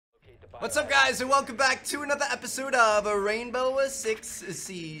What's up, guys, and welcome back to another episode of a Rainbow Six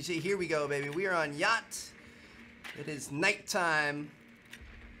Siege. Here we go, baby. We are on yacht. It is nighttime,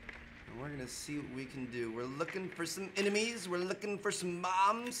 and we're gonna see what we can do. We're looking for some enemies. We're looking for some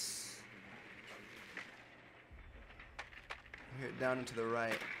bombs. I hear it down and to the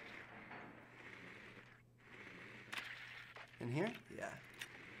right. In here? Yeah.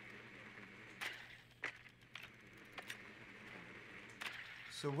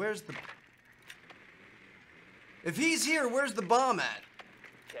 So where's the... If he's here, where's the bomb at?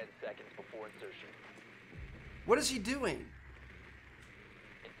 10 seconds before insertion. What is he doing?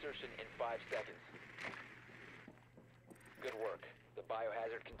 Insertion in 5 seconds. Good work. The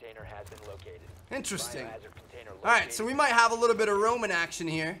biohazard container has been located. Interesting. Biohazard container located. Alright, so we might have a little bit of Roman action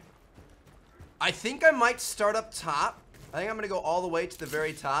here. I think I might start up top. I think I'm going to go all the way to the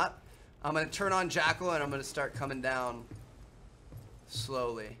very top. I'm going to turn on Jackal and I'm going to start coming down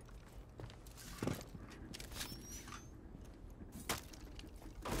slowly.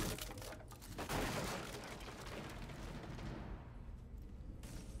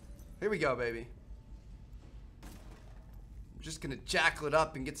 Here we go, baby. I'm just gonna jackal it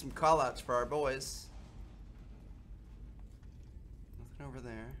up and get some callouts for our boys. Nothing over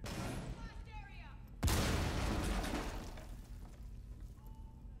there.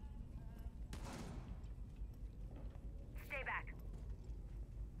 Stay back.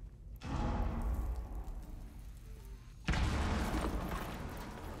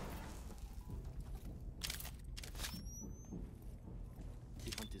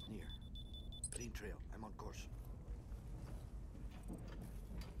 The hunt is near. Clean trail. I'm on course.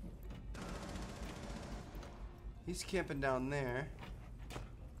 He's camping down there.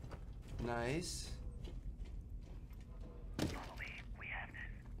 Nice. Follow me. We have this.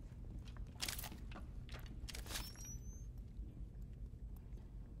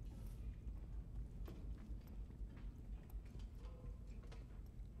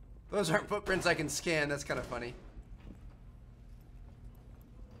 Those aren't footprints I can scan. That's kind of funny.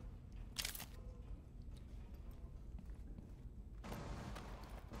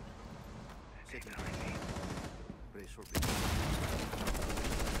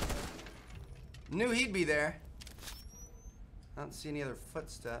 Knew he'd be there. I don't see any other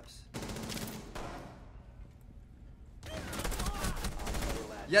footsteps.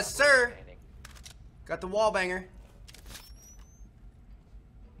 Yes, sir. Got the wall banger.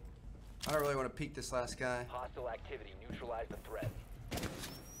 I don't really want to peek this last guy. Hostile activity. Neutralize the threat.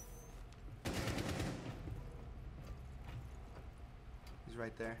 He's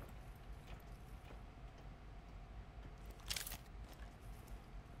right there.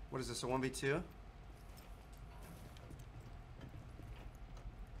 What is this, a 1v2?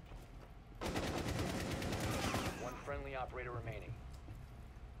 One friendly operator remaining.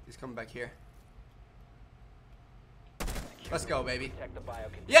 He's coming back here. Let's go, baby. Protect the bio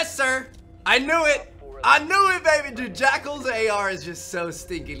container. Yes, sir. I knew it. I knew it, baby. Dude, Jackal's AR is just so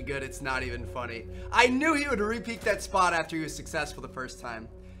stinking good. It's not even funny. I knew he would repeat that spot after he was successful the first time.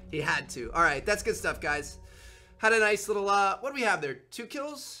 He had to. All right, that's good stuff, guys. Had a nice little, what do we have there? 2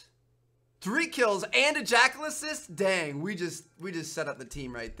 kills? 3 kills and a Jackal assist? Dang, we just set up the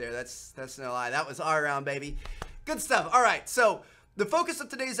team right there. That's no lie. That was our round, baby. Good stuff. All right, so the focus of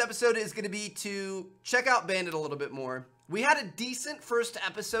today's episode is going to be to check out Bandit a little bit more. We had a decent first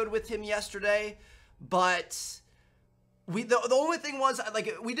episode with him yesterday, but the only thing was,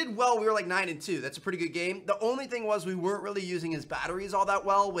 like, we did well. We were like 9-2. That's a pretty good game. The only thing was we weren't really using his batteries all that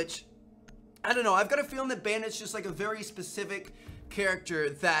well, which, I don't know. I've got a feeling that Bandit's just like a very specific character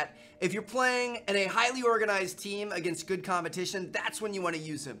that if you're playing in a highly organized team against good competition, that's when you want to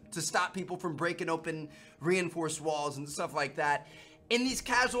use him to stop people from breaking open reinforced walls and stuff like that. In these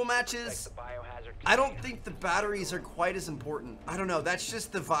casual matches, I don't think the batteries are quite as important. I don't know. That's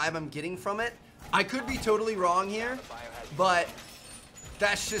just the vibe I'm getting from it. I could be totally wrong here, but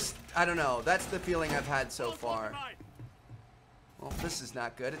that's just, I don't know. That's the feeling I've had so far. Well, this is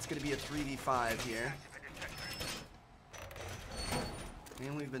not good. It's going to be a 3v5 here.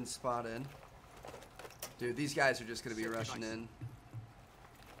 And we've been spotted. Dude, these guys are just going to be rushing in.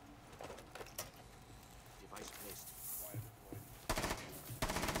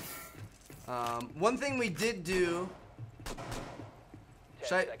 One thing we did do...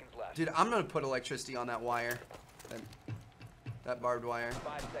 Dude, I'm going to put electricity on that wire. That barbed wire.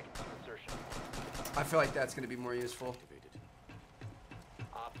 5 seconds to insertion. I feel like that's going to be more useful.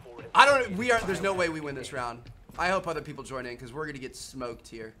 Op 4 has I don't... There's no way we win this round. I hope other people join in because we're going to get smoked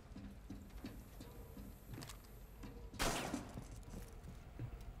here.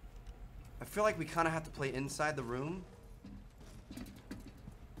 I feel like we kind of have to play inside the room.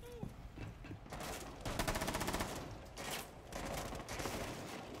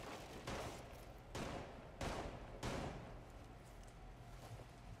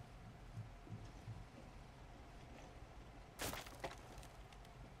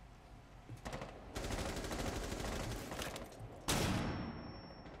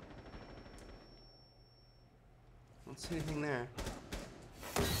 Don't see anything there.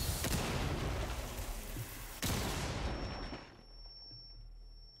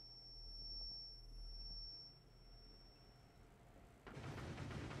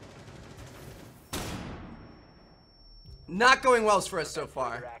 Not going well for us so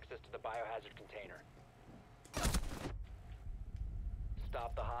far. Access to the biohazard container.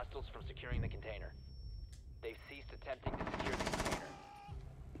 Stop the hostiles from securing the container. They've ceased attempting to secure the container.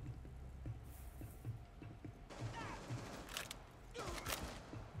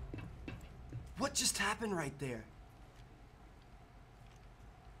 What just happened right there?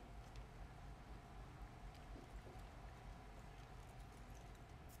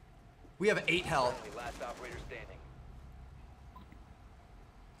 We have 8 health. Friendly, last operator standing.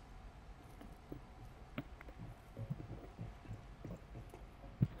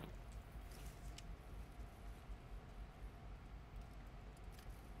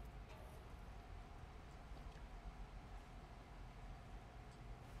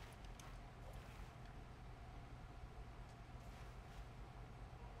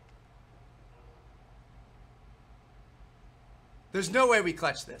 There's no way we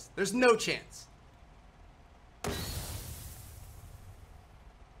clutch this. There's no chance.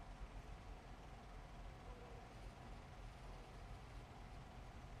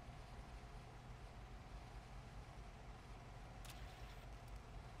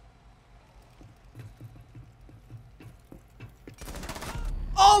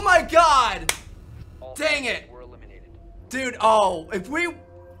 Oh my God! All Dang it! were eliminated. Dude, oh, if we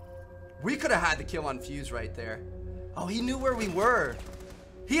could have had the kill on Fuse right there. Oh, he knew where we were.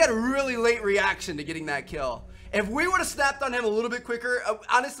 He had a really late reaction to getting that kill. If we would have snapped on him a little bit quicker,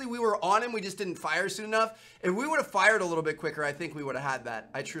 honestly, we were on him, we just didn't fire soon enough. If we would have fired a little bit quicker, I think we would have had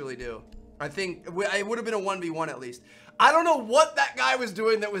that. I truly do. I think it would have been a 1v1 at least. I don't know what that guy was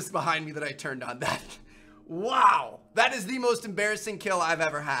doing that was behind me that I turned on that. Wow. That is the most embarrassing kill I've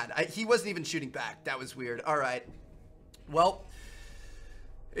ever had. He wasn't even shooting back. That was weird. All right. Well,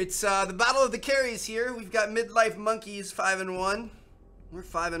 it's the battle of the carries here. We've got Midlife Monkeys 5-1. We're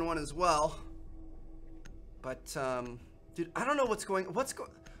 5-1 as well. But dude, I don't know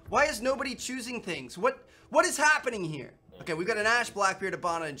why is nobody choosing things? What is happening here? Okay, we've got an Ash, Blackbeard,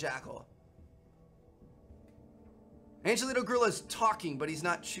 Abana, and Jackal. Angelito Gorilla's talking, but he's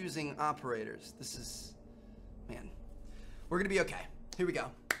not choosing operators. This is, man. We're gonna be okay. Here we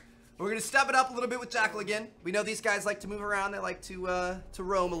go. We're gonna step it up a little bit with Jackal again. We know these guys like to move around. They like to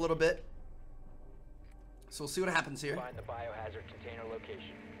roam a little bit. So we'll see what happens here. Find the biohazard container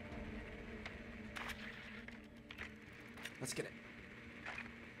location. Let's get it.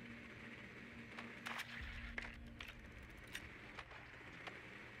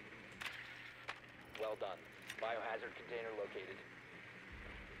 Well done. Biohazard container located.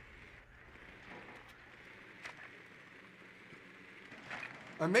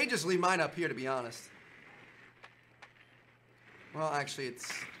 I may just leave mine up here, to be honest. Well, actually,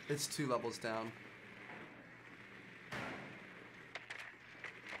 it's 2 levels down.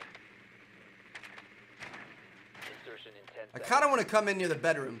 Insertion in 10 I seconds. kind of want to come in near the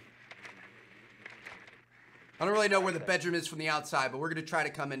bedroom. I don't really know where the bedroom is from the outside, but we're going to try to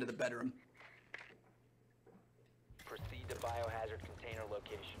come into the bedroom. Proceed to biohazard container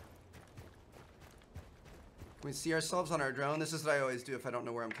location. Can we see ourselves on our drone? This is what I always do if I don't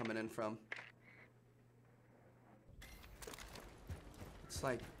know where I'm coming in from. It's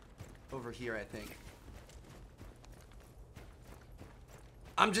like over here, I think.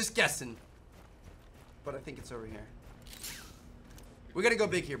 I'm just guessing. But I think it's over here. We gotta go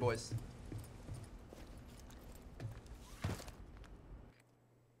big here, boys.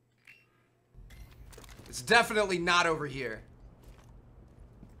 It's definitely not over here.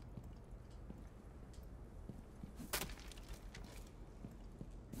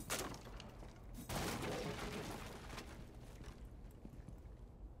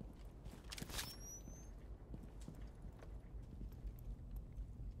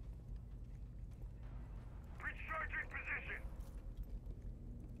 Recharging position.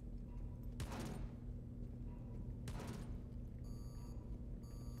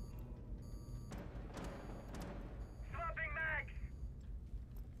 Swapping mags.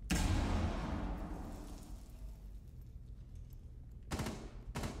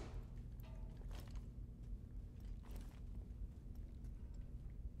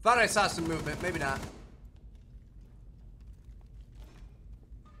 Thought I saw some movement, maybe not.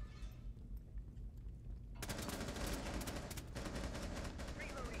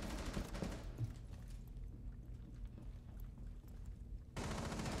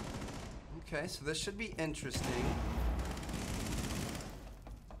 Okay, so this should be interesting.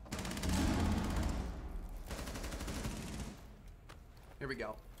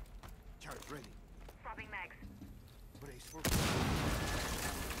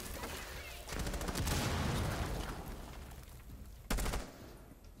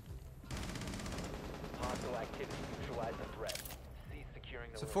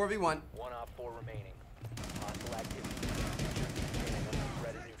 It's a 4v1. 1 op 4 remaining. Hostile activity.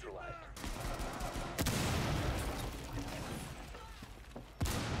 Threat is neutralized.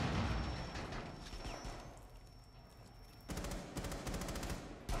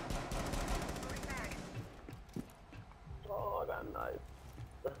 Oh, I got knife.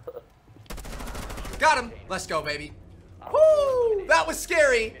 Got him. Let's go, baby. Woo! That was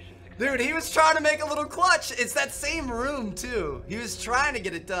scary. Dude, he was trying to make a little clutch. It's that same room, too. He was trying to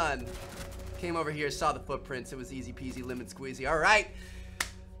get it done. Came over here, saw the footprints. It was easy peasy, lemon squeezy. All right.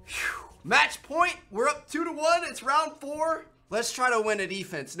 Whew. Match point. We're up 2-1. It's round 4. Let's try to win a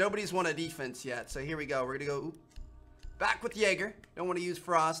defense. Nobody's won a defense yet. So here we go. We're going to go back with Jaeger. Don't want to use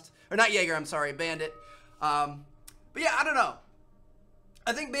Frost. Or not Jaeger, I'm sorry, Bandit. But yeah, I don't know.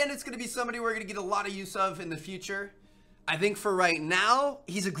 I think Bandit's going to be somebody we're going to get a lot of use of in the future. I think for right now,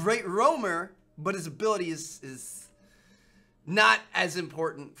 he's a great roamer, but his ability is not as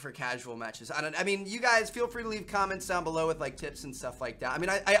important for casual matches. I mean, you guys feel free to leave comments down below with like tips and stuff like that. I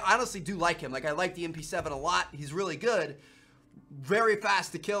mean, I honestly do like him. Like, I like the MP7 a lot. He's really good, very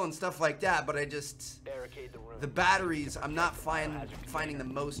fast to kill and stuff like that. But I just, the batteries, I'm not finding the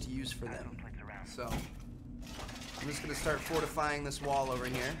most use for them. So I'm just gonna start fortifying this wall over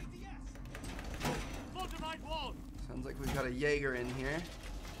here. Sounds like we've got a Jaeger in here.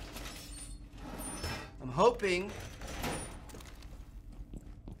 I'm hoping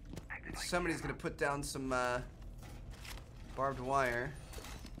somebody's gonna put down some barbed wire.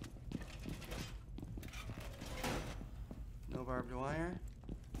 No barbed wire.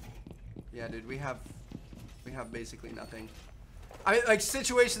 Yeah, dude, we have basically nothing. I mean, like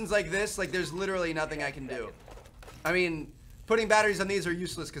situations like this, like there's literally nothing I can do. I mean, putting batteries on these are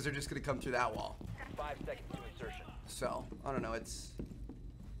useless because they're just gonna come through that wall. 5 seconds to insertion. So, I don't know, it's...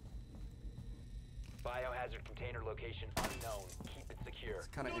 Biohazard container location unknown. Keep it secure. It's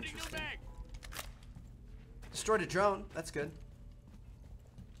kind of interesting. Destroyed a drone. That's good.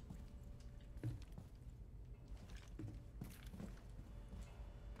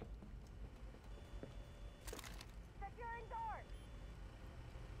 Securing door.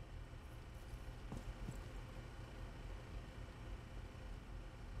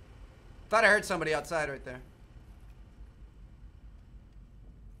 Thought I heard somebody outside right there.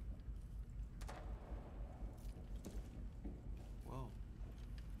 Whoa.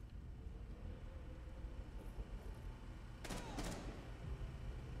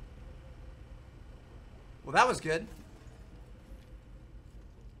 Well, that was good.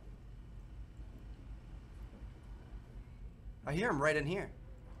 I hear him right in here.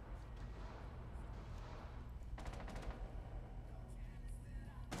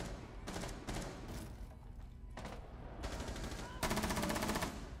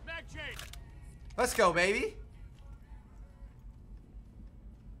 Let's go, baby.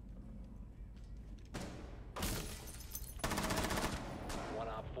 One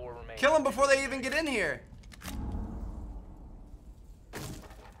op 4 remaining. Kill them before they even get in here.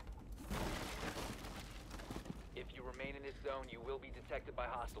 If you remain in this zone, you will be detected by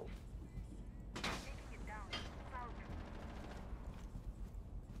hostiles.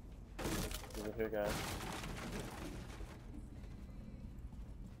 Over here, guys.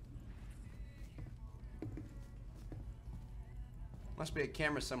 Must be a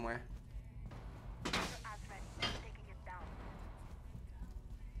camera somewhere. I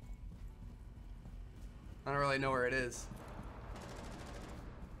don't really know where it is.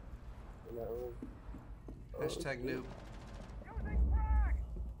 Hashtag noob.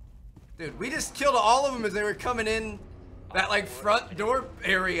 Dude, we just killed all of them as they were coming in that like front door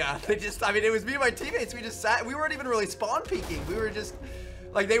area. They just, I mean, it was me and my teammates. We just sat, we weren't even really spawn peeking. We were just,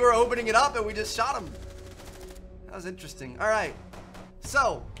 like they were opening it up and we just shot them. That was interesting. All right.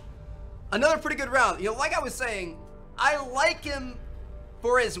 So, another pretty good round. You know, like I was saying, I like him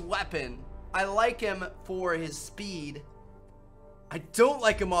for his weapon. I like him for his speed. I don't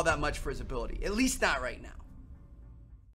like him all that much for his ability. At least not right now.